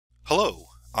Hello,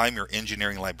 I'm your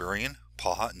engineering librarian,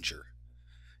 Paul Hottinger.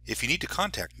 If you need to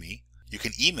contact me, you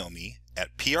can email me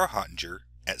at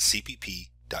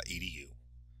prhottinger@cpp.edu.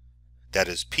 That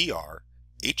is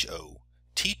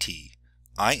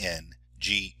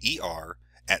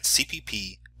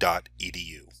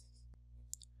prhottinger@cpp.edu.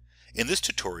 In this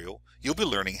tutorial, you'll be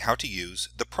learning how to use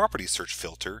the property search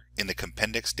filter in the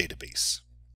Compendex database.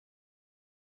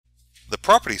 The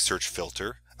property search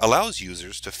filter allows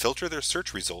users to filter their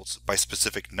search results by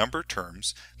specific number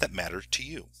terms that matter to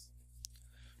you.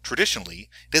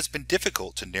 Traditionally, it has been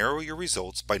difficult to narrow your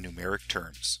results by numeric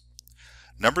terms.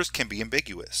 Numbers can be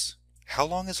ambiguous. How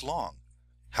long is long?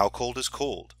 How cold is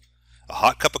cold? A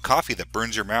hot cup of coffee that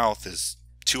burns your mouth is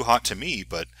too hot to me,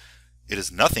 but it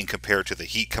is nothing compared to the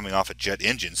heat coming off a jet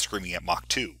engine screaming at Mach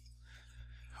 2.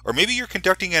 Or maybe you're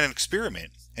conducting an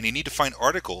experiment and you need to find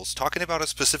articles talking about a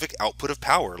specific output of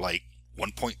power like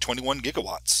 1.21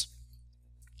 gigawatts.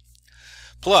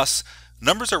 Plus,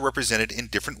 numbers are represented in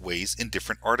different ways in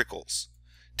different articles.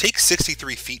 Take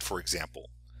 63 feet for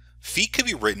example. Feet can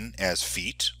be written as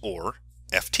feet or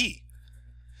FT.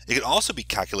 It can also be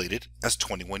calculated as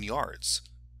 21 yards.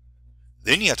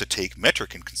 Then you have to take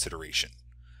metric in consideration.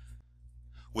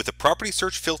 With the property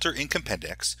search filter in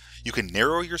Compendex, you can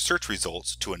narrow your search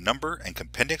results to a number and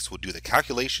Compendex will do the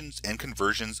calculations and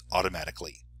conversions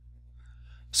automatically.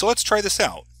 So let's try this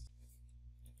out.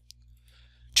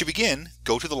 To begin,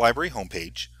 go to the library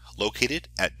homepage located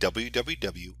at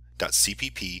www.cpp.edu.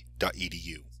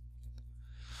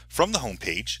 From the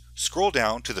homepage, scroll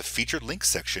down to the Featured Links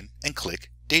section and click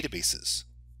Databases.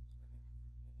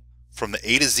 From the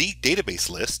A to Z database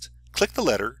list, click the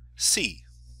letter C.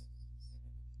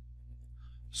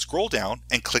 Scroll down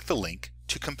and click the link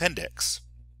to Compendex.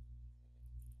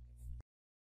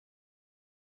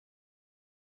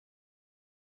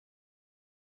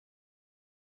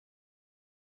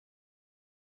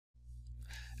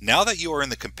 Now that you are in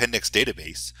the Compendex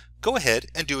database, go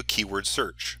ahead and do a keyword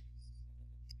search.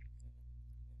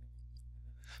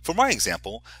 For my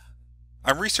example,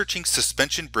 I'm researching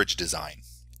suspension bridge design.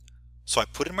 So I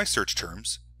put in my search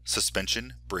terms,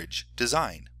 suspension bridge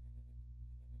design.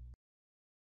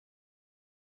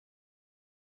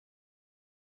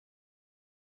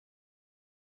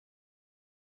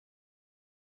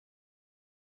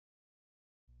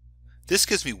 This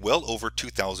gives me well over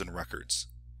 2,000 records.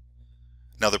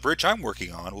 Now the bridge I'm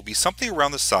working on will be something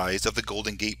around the size of the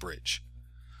Golden Gate Bridge.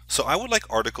 So I would like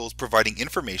articles providing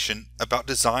information about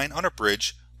design on a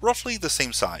bridge roughly the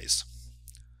same size.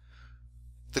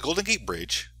 The Golden Gate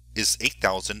Bridge is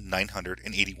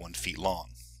 8,981 feet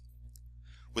long.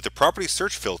 With the property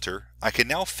search filter, I can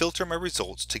now filter my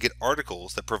results to get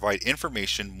articles that provide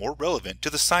information more relevant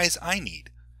to the size I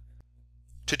need.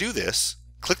 To do this,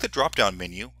 click the drop-down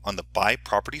menu on the By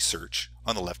Property Search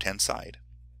on the left-hand side.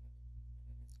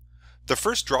 The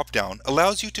first drop-down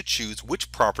allows you to choose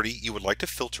which property you would like to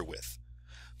filter with.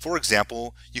 For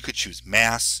example, you could choose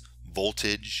mass,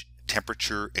 voltage,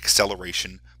 temperature,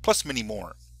 acceleration, plus many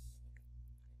more.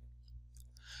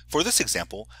 For this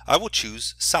example, I will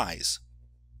choose size.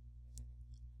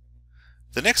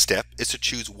 The next step is to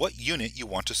choose what unit you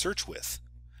want to search with.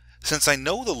 Since I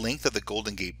know the length of the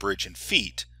Golden Gate Bridge in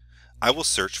feet, I will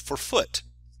search for foot.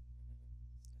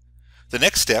 The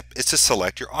next step is to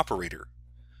select your operator.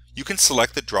 You can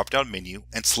select the drop-down menu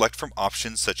and select from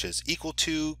options such as equal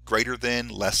to, greater than,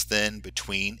 less than,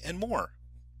 between, and more.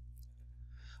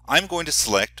 I'm going to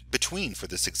select between for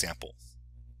this example.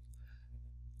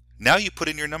 Now you put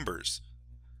in your numbers.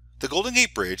 The Golden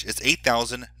Gate Bridge is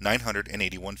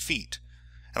 8,981 feet,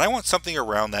 and I want something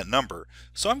around that number,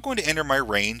 so I'm going to enter my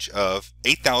range of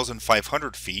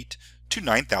 8,500 feet to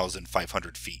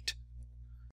 9,500 feet.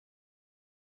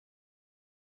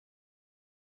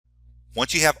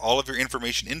 Once you have all of your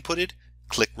information inputted,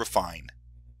 click Refine.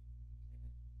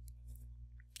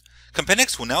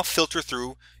 Compendex will now filter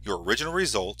through your original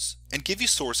results and give you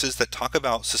sources that talk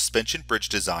about suspension bridge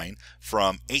design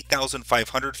from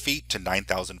 8,500 feet to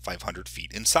 9,500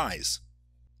 feet in size.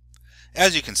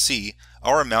 As you can see,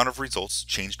 our amount of results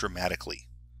changed dramatically.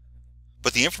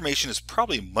 But the information is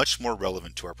probably much more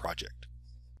relevant to our project.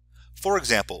 For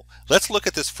example, let's look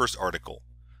at this first article.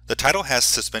 The title has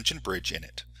suspension bridge in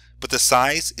it, but the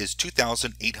size is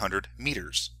 2,800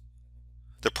 meters.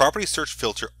 The property search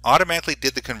filter automatically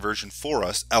did the conversion for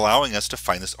us, allowing us to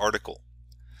find this article.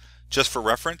 Just for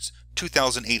reference,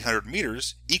 2,800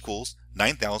 meters equals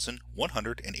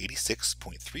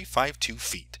 9,186.352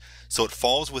 feet, so it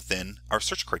falls within our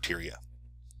search criteria.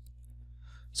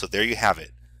 So there you have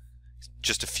it.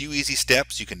 Just a few easy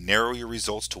steps, you can narrow your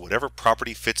results to whatever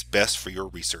property fits best for your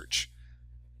research.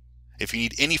 If you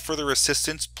need any further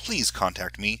assistance, please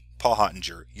contact me, Paul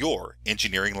Hottinger, your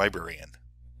engineering librarian.